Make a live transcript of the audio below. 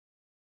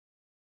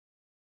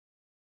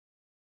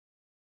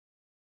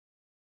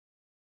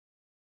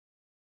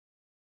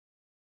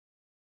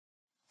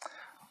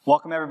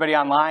Welcome everybody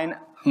online.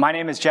 My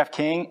name is Jeff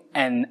King,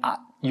 and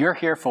you're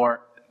here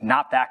for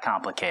Not That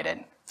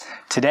Complicated.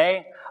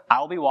 Today,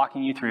 I'll be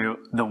walking you through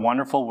the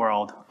wonderful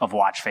world of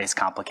watch face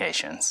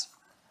complications.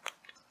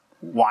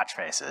 Watch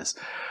faces.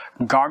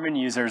 Garmin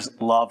users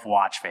love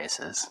watch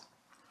faces.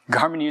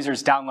 Garmin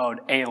users download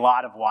a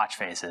lot of watch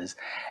faces,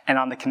 and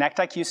on the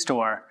ConnectIQ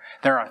store,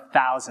 there are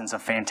thousands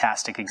of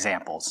fantastic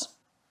examples.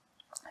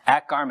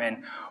 At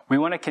Garmin, we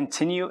want to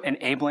continue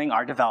enabling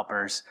our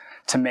developers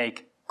to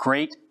make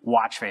great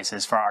watch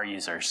faces for our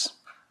users.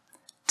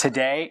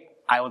 Today,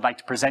 I would like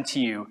to present to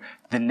you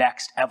the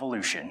next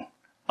evolution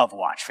of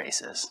watch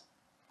faces.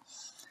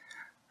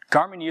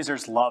 Garmin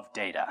users love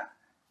data,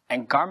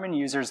 and Garmin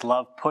users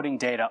love putting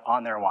data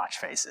on their watch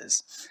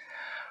faces.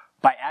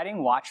 By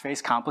adding watch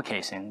face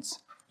complications,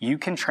 you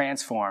can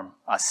transform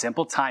a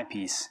simple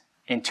timepiece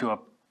into a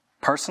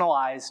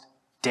personalized,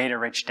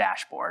 data-rich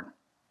dashboard.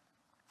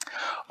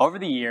 Over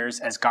the years,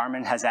 as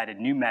Garmin has added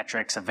new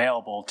metrics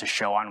available to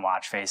show on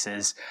watch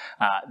faces,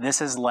 this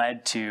has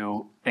led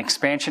to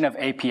expansion of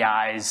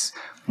APIs,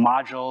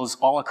 modules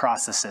all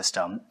across the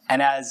system.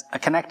 And as a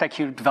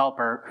ConnectIQ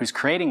developer who's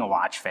creating a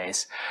watch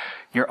face,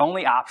 your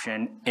only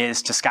option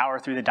is to scour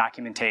through the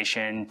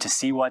documentation to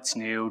see what's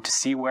new, to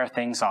see where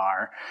things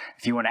are.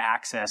 If you want to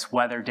access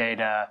weather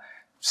data,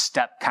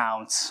 step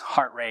counts,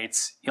 heart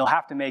rates, you'll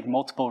have to make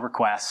multiple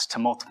requests to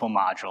multiple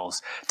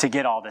modules to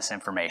get all this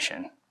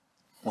information.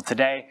 Well,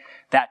 today,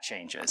 that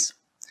changes.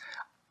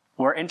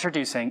 We're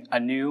introducing a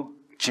new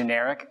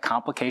generic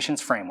complications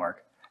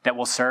framework that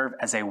will serve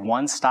as a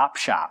one-stop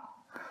shop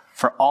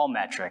for all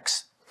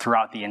metrics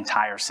throughout the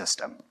entire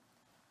system.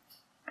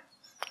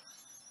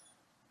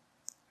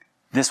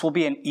 This will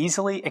be an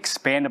easily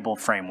expandable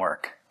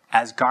framework.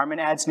 As Garmin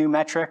adds new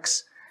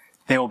metrics,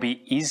 they will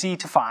be easy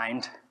to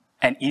find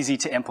and easy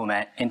to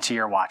implement into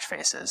your watch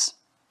faces.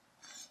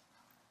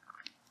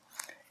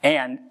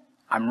 And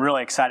I'm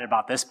really excited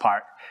about this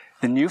part.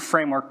 The new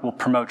framework will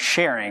promote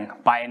sharing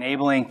by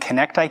enabling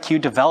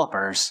ConnectIQ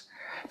developers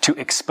to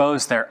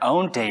expose their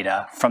own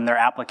data from their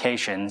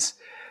applications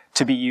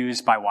to be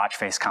used by watch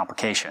face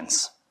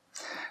complications.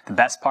 The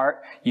best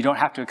part, you don't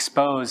have to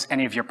expose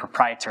any of your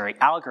proprietary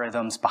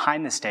algorithms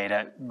behind this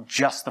data,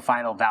 just the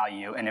final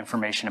value and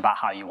information about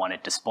how you want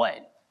it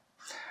displayed.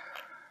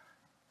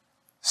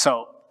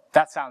 So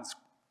that sounds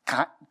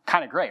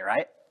kind of great,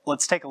 right?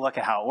 Let's take a look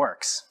at how it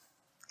works.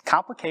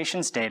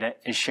 Complications data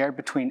is shared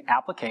between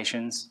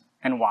applications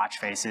and watch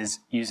faces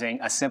using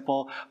a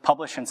simple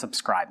publish and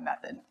subscribe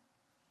method.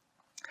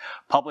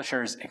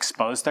 Publishers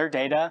expose their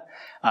data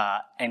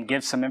and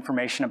give some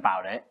information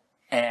about it,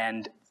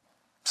 and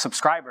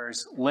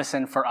subscribers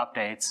listen for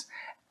updates,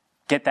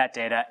 get that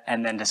data,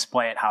 and then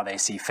display it how they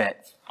see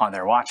fit on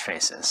their watch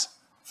faces.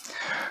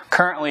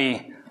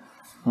 Currently,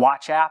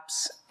 watch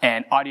apps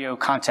and audio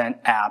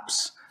content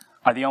apps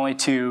are the only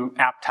two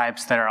app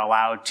types that are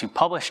allowed to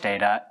publish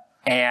data,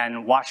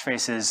 and watch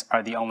faces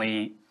are the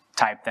only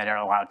type that are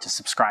allowed to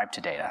subscribe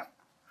to data.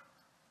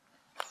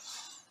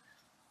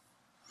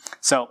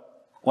 So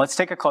let's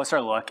take a closer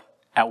look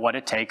at what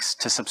it takes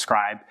to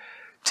subscribe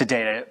to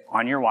data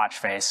on your watch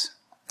face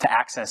to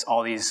access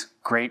all these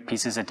great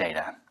pieces of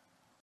data.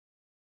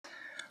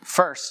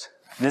 First,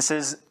 this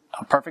is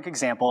a perfect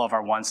example of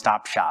our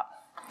one-stop shop.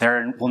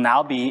 There will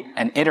now be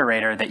an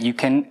iterator that you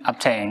can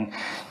obtain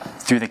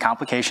through the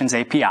Complications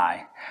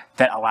API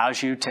that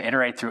allows you to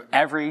iterate through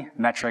every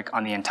metric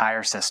on the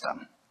entire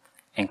system,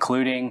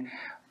 including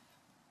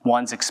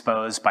ones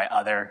exposed by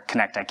other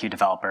ConnectIQ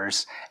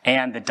developers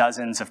and the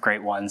dozens of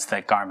great ones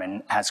that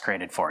Garmin has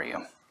created for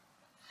you.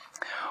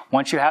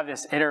 Once you have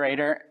this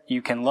iterator,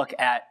 you can look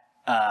at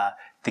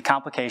the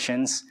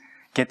complications,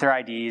 get their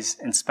IDs,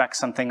 inspect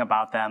something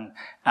about them,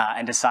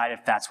 and decide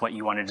if that's what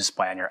you want to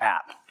display on your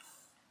app.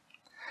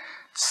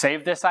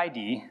 Save this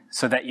ID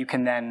so that you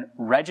can then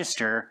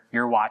register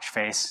your watch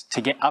face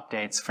to get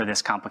updates for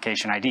this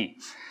complication ID.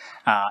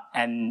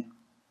 And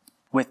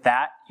with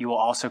that, you will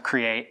also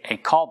create a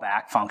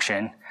callback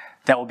function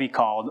that will be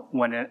called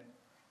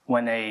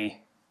when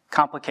a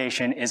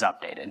complication is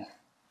updated.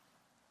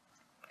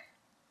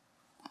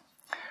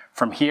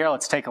 From here,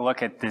 let's take a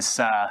look at this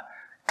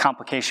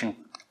complication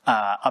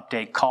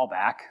update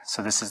callback.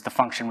 So this is the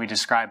function we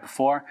described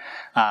before.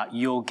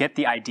 You'll get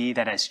the ID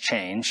that has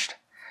changed,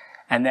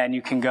 and then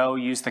you can go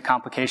use the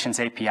Complications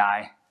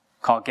API,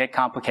 call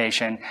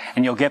getComplication,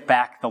 and you'll get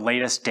back the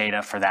latest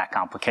data for that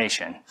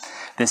complication.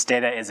 This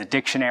data is a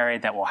dictionary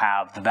that will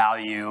have the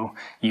value,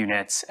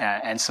 units,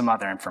 and some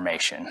other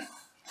information.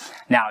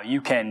 Now,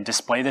 you can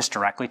display this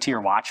directly to your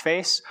watch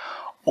face,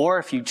 or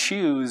if you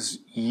choose,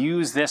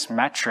 use this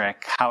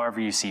metric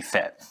however you see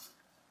fit.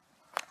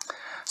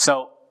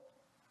 So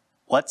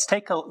let's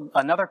take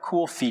another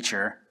cool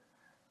feature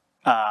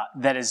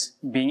that is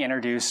being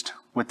introduced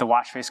with the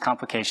Watch Face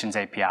Complications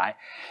API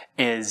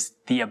is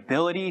the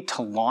ability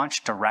to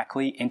launch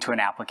directly into an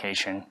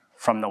application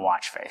from the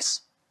watch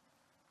face.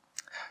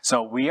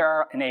 So we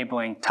are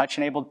enabling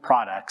touch-enabled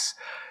products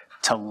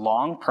to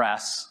long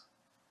press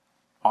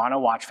on a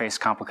watch face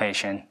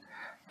complication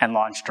and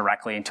launch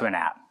directly into an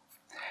app.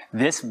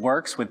 This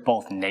works with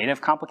both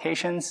native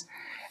complications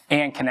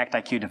and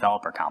ConnectIQ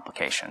developer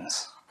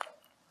complications.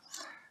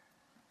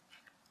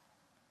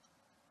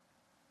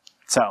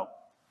 So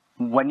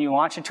when you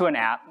launch into an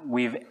app,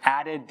 we've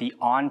added the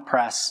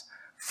onPress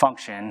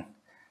function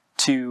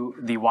to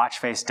the watch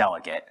face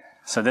delegate.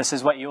 So this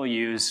is what you'll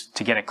use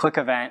to get a click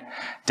event,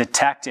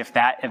 detect if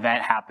that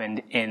event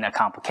happened in a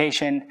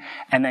complication,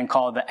 and then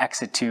call the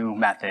exit to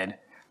method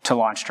to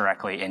launch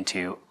directly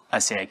into a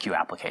CIQ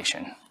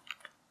application.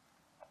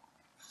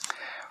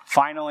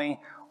 Finally,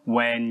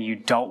 when you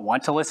don't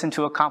want to listen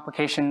to a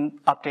complication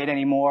update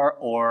anymore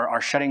or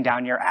are shutting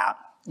down your app,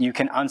 you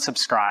can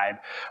unsubscribe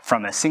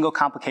from a single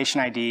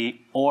complication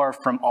ID or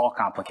from all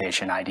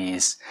complication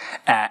IDs,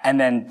 and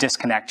then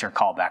disconnect your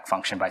callback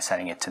function by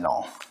setting it to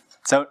null.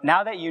 So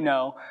now that you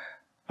know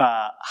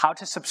how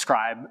to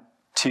subscribe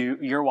to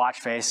your watch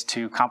face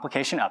to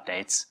complication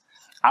updates,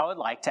 I would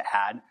like to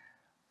add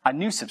a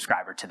new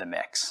subscriber to the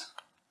mix.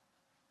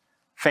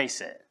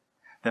 Faceit.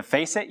 The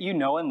Faceit you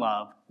know and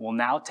love will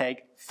now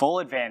take full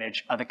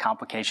advantage of the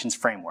complications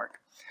framework.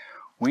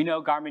 We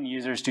know Garmin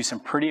users do some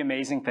pretty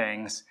amazing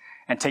things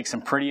and take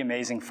some pretty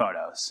amazing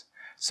photos.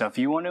 So if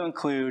you want to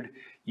include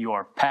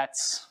your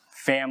pets,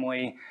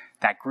 family,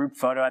 that group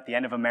photo at the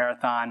end of a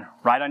marathon,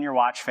 right on your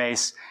watch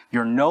face,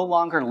 you're no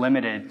longer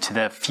limited to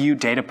the few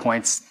data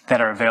points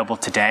that are available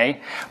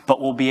today,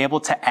 but will be able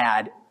to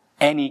add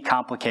any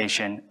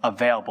complication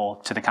available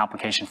to the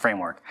complication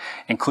framework,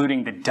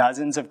 including the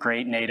dozens of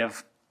great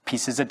native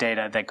pieces of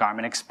data that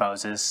Garmin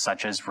exposes,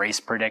 such as race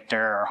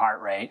predictor or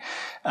heart rate,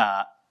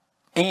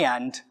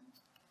 and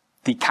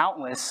the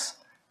countless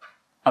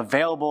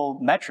available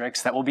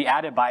metrics that will be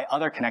added by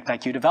other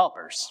ConnectIQ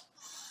developers.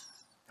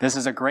 This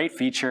is a great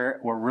feature.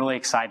 We're really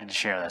excited to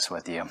share this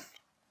with you.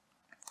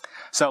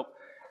 So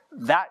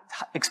that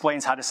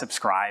explains how to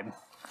subscribe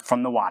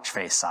from the watch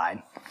face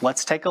side.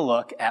 Let's take a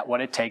look at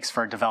what it takes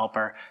for a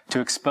developer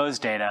to expose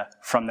data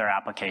from their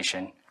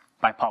application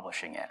by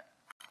publishing it.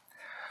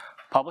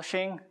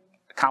 Publishing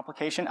a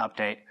complication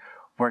update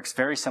works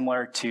very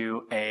similar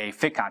to a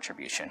fit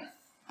contribution.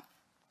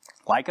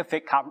 Like a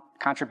fit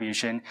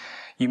contribution,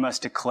 you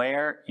must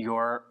declare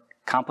your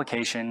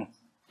complication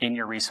in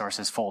your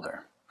resources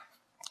folder.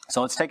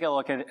 So let's take a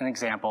look at an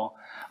example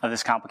of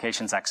this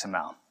complications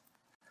XML.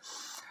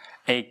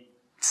 A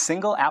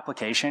single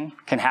application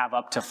can have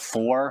up to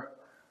 4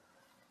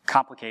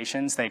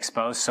 complications they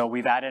expose. So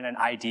we've added an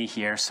ID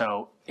here.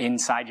 So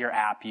inside your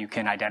app, you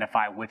can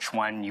identify which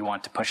one you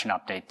want to push an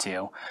update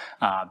to.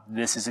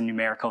 This is a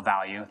numerical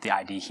value, the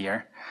ID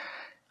here.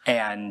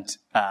 And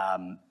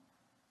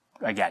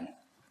again,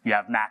 you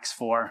have max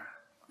 4.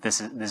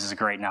 This is a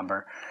great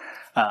number.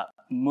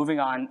 Moving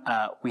on,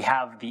 we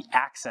have the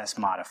access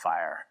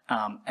modifier.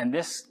 And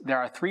there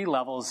are 3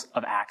 levels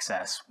of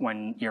access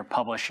when you're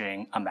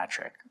publishing a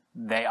metric.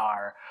 They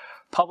are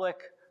public,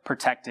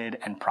 protected,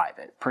 and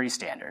private, pretty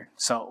standard.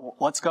 So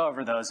let's go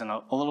over those in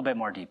a little bit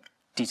more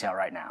detail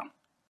right now.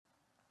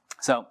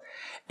 So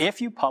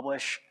if you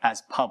publish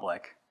as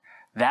public,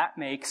 that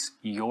makes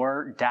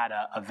your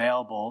data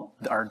available,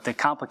 or the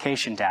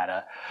complication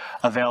data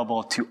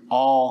available to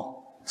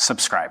all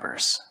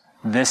subscribers.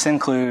 This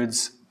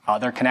includes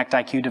other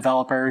ConnectIQ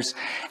developers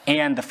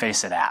and the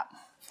Faceit app.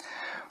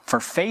 For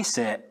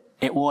Faceit,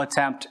 it will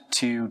attempt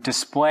to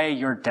display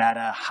your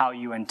data how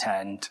you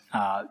intend,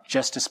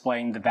 just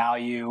displaying the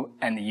value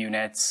and the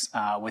units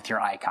with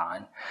your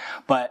icon.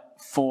 But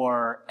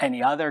for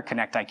any other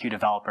ConnectIQ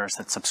developers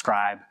that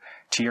subscribe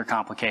to your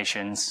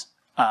complications,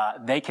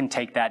 they can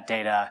take that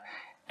data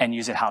and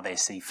use it how they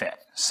see fit.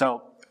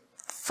 So,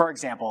 for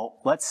example,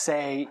 let's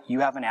say you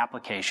have an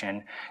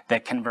application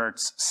that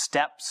converts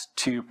steps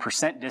to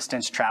 %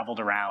 distance traveled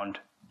around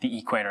the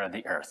equator of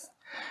the Earth.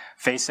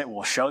 Faceit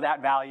will show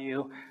that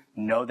value,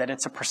 know that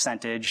it's a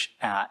percentage,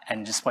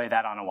 and display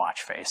that on a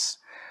watch face.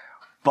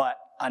 But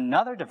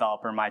another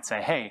developer might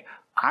say, hey,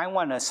 I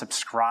want to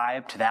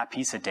subscribe to that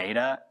piece of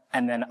data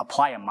and then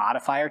apply a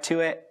modifier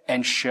to it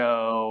and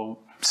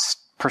show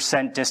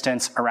 %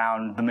 distance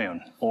around the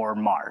moon or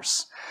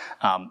Mars.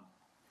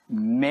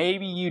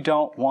 Maybe you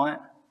don't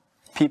want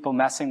people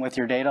messing with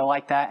your data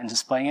like that and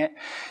displaying it.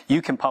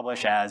 You can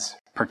publish as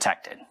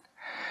protected.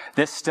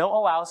 This still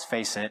allows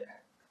Faceit,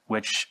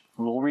 which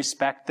will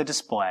respect the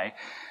display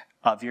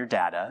of your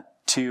data,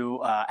 to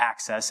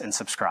access and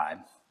subscribe.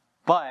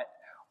 But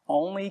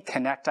only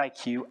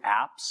ConnectIQ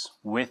apps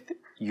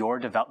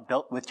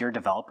built with your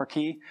developer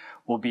key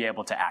will be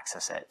able to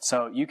access it.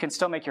 So you can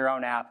still make your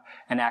own app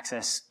and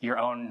access your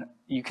own,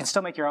 you can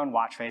still make your own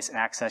watch face and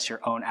access your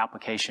own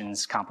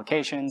applications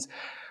complications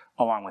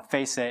along with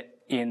Faceit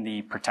in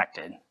the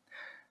protected.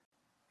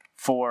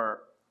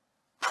 For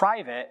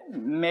Private,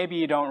 maybe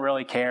you don't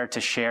really care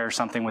to share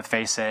something with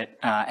FACEIT,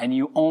 and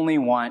you only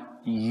want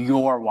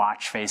your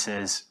watch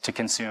faces to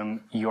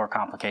consume your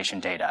complication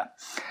data.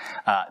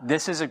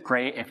 This is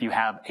great if you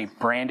have a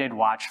branded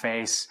watch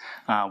face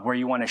where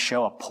you want to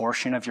show a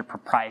portion of your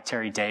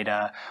proprietary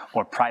data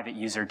or private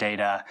user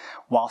data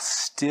while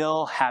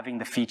still having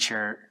the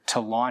feature to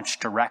launch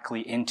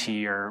directly into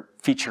your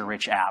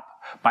feature-rich app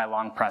by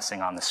long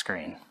pressing on the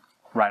screen,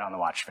 right on the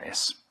watch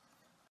face.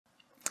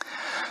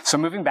 So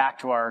moving back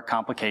to our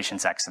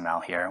complications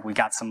XML here, we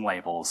got some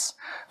labels.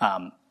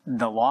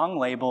 The long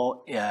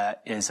label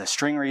is a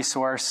string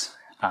resource,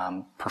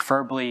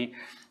 preferably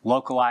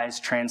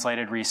localized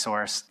translated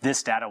resource.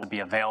 This data will be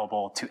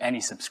available to any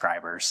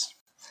subscribers.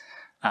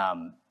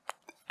 And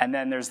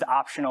then there's the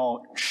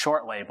optional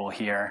short label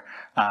here,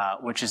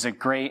 which is a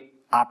great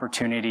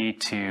opportunity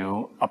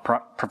to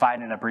provide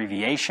an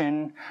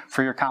abbreviation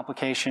for your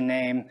complication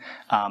name.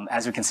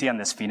 As we can see on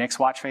this Phoenix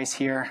watch face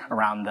here,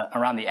 around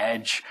the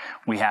edge,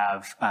 we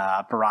have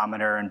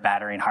barometer and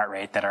battery and heart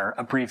rate that are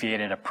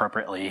abbreviated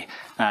appropriately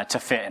to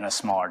fit in a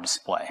smaller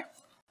display.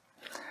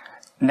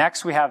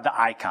 Next, we have the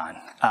icon.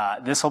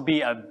 This will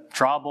be a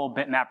drawable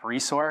bitmap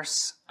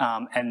resource,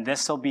 and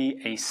this will be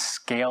a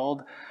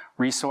scaled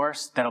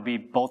resource that'll be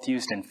both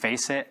used in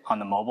FACEIT on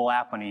the mobile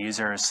app when a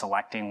user is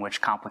selecting which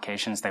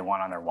complications they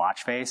want on their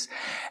watch face,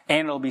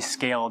 and it'll be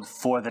scaled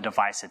for the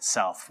device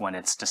itself when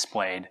it's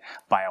displayed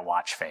by a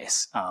watch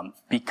face.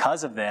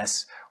 Because of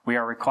this, we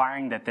are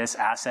requiring that this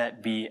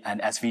asset be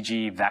an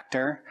SVG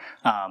vector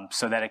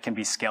so that it can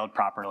be scaled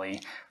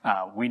properly.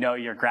 We know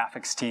your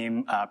graphics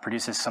team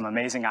produces some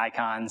amazing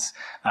icons,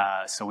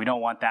 so we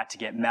don't want that to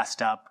get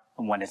messed up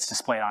when it's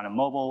displayed on a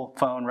mobile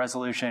phone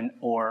resolution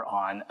or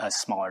on a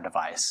smaller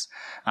device.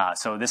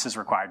 So this is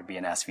required to be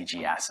an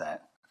SVG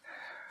asset.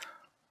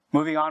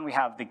 Moving on, we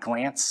have the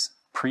glance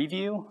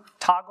preview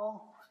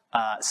toggle.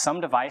 Some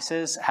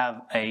devices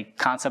have a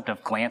concept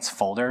of glance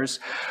folders,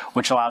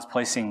 which allows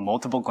placing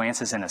multiple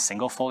glances in a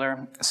single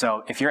folder.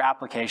 So if your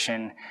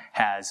application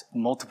has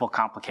multiple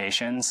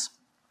complications,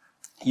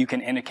 you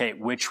can indicate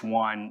which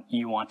one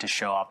you want to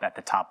show up at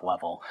the top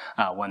level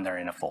when they're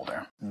in a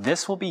folder.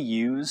 This will be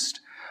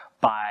used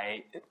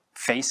by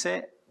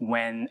FACEIT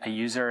when a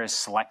user is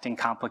selecting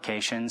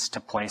complications to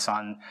place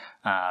on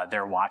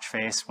their watch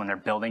face when they're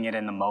building it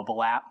in the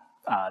mobile app.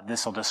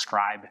 This will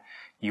describe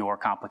your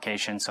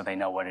complication so they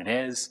know what it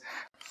is.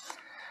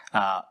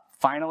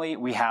 Finally,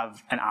 we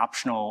have an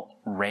optional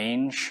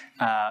range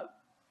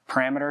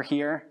parameter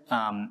here.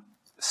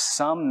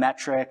 Some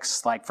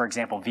metrics, like for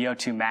example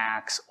VO2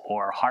 max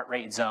or heart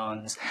rate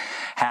zones,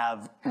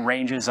 have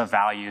ranges of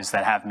values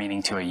that have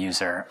meaning to a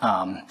user.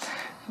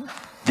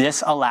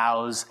 This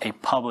allows a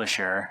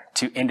publisher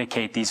to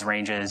indicate these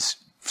ranges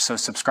so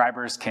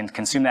subscribers can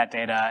consume that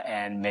data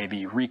and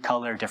maybe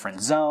recolor different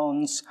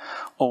zones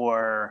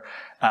or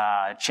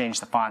change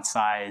the font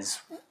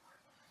size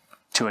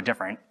to a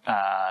different,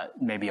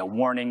 maybe a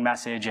warning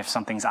message if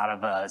something's out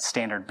of a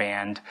standard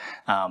band.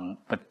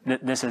 But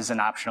this is an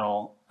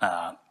optional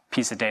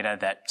piece of data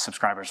that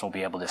subscribers will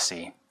be able to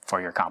see for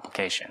your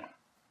complication.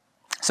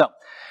 So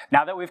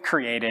now that we've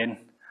created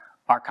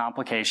our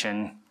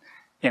complication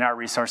in our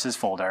resources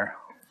folder,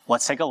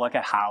 let's take a look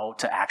at how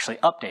to actually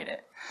update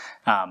it.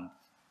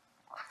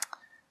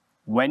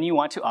 When you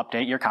want to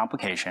update your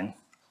complication,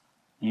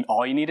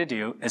 all you need to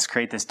do is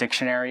create this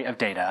dictionary of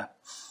data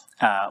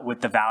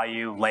with the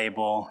value,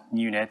 label,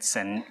 units,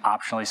 and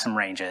optionally some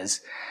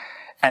ranges,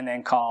 and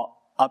then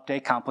call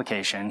update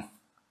complication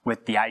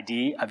with the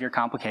ID of your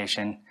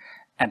complication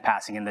and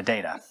passing in the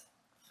data.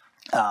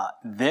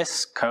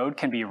 This code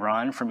can be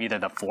run from either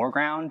the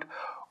foreground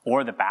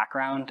or the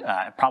background.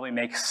 It probably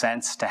makes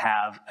sense to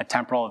have a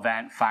temporal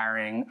event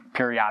firing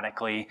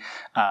periodically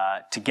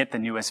to get the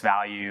newest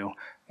value,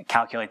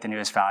 calculate the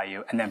newest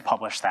value, and then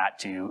publish that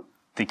to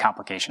the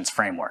complications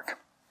framework.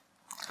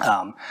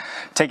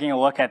 Taking a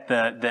look at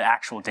the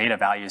actual data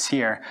values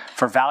here,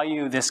 for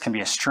value, this can be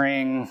a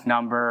string,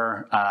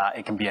 number,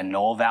 it can be a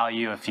null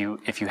value if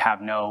you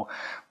have no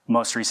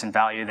most recent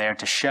value there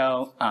to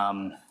show.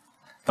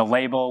 The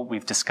label,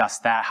 we've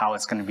discussed that, how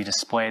it's going to be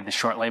displayed. The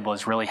short label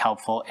is really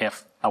helpful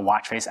if a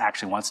watch face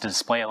actually wants to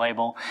display a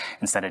label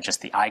instead of just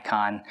the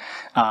icon.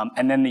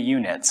 And then the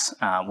units,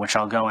 which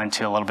I'll go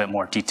into a little bit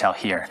more detail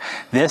here.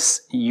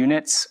 This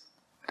units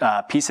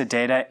piece of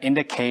data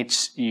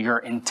indicates your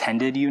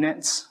intended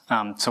units.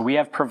 So we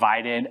have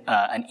provided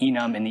an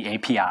enum in the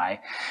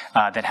API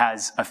that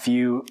has a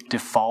few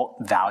default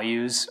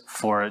values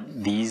for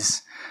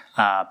these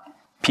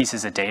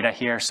pieces of data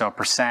here. So a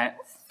percent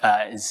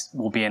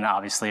will be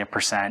obviously a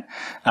percent.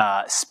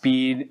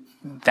 Speed,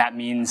 that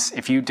means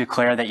if you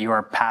declare that you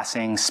are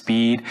passing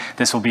speed,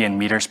 this will be in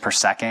meters per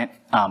second.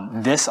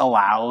 This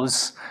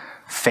allows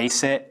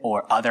FACEIT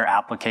or other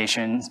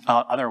applications,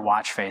 other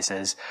watch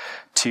faces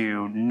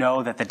to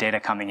know that the data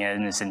coming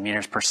in is in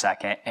meters per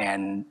second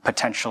and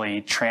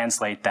potentially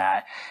translate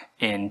that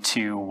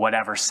into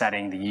whatever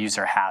setting the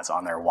user has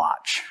on their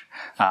watch.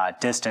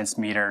 Distance,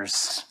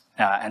 meters,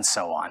 and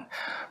so on.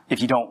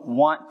 If you don't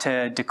want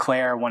to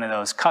declare one of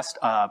those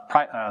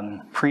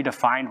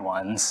predefined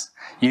ones,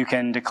 you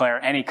can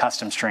declare any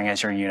custom string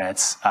as your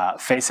units.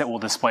 Faceit will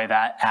display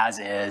that as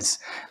is,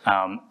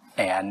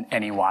 and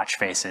any watch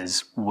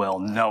faces will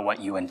know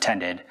what you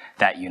intended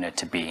that unit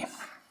to be.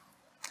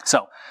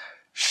 So,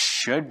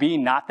 should be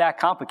not that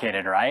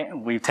complicated, right?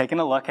 We've taken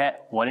a look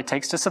at what it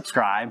takes to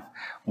subscribe,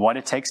 what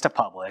it takes to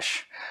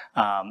publish.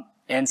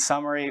 In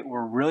summary, we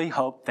really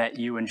hope that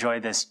you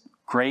enjoy this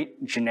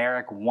great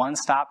generic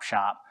one-stop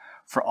shop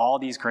for all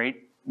these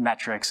great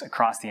metrics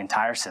across the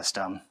entire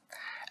system.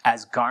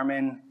 As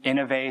Garmin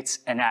innovates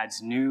and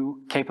adds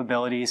new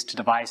capabilities to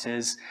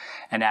devices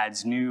and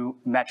adds new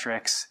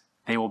metrics,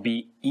 they will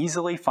be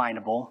easily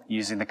findable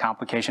using the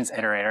complications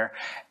iterator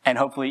and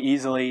hopefully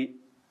easily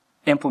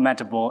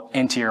implementable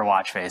into your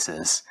watch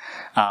faces.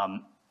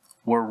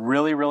 We're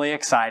really, really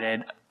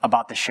excited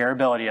about the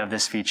shareability of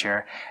this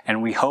feature,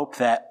 and we hope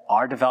that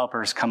our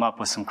developers come up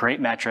with some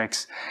great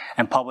metrics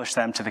and publish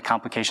them to the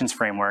complications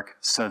framework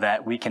so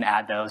that we can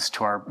add those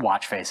to our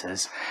watch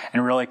faces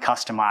and really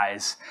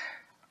customize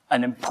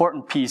an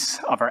important piece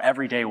of our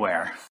everyday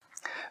wear.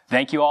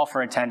 Thank you all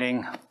for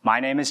attending. My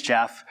name is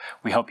Jeff.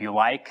 We hope you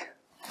like,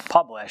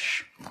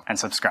 publish, and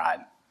subscribe.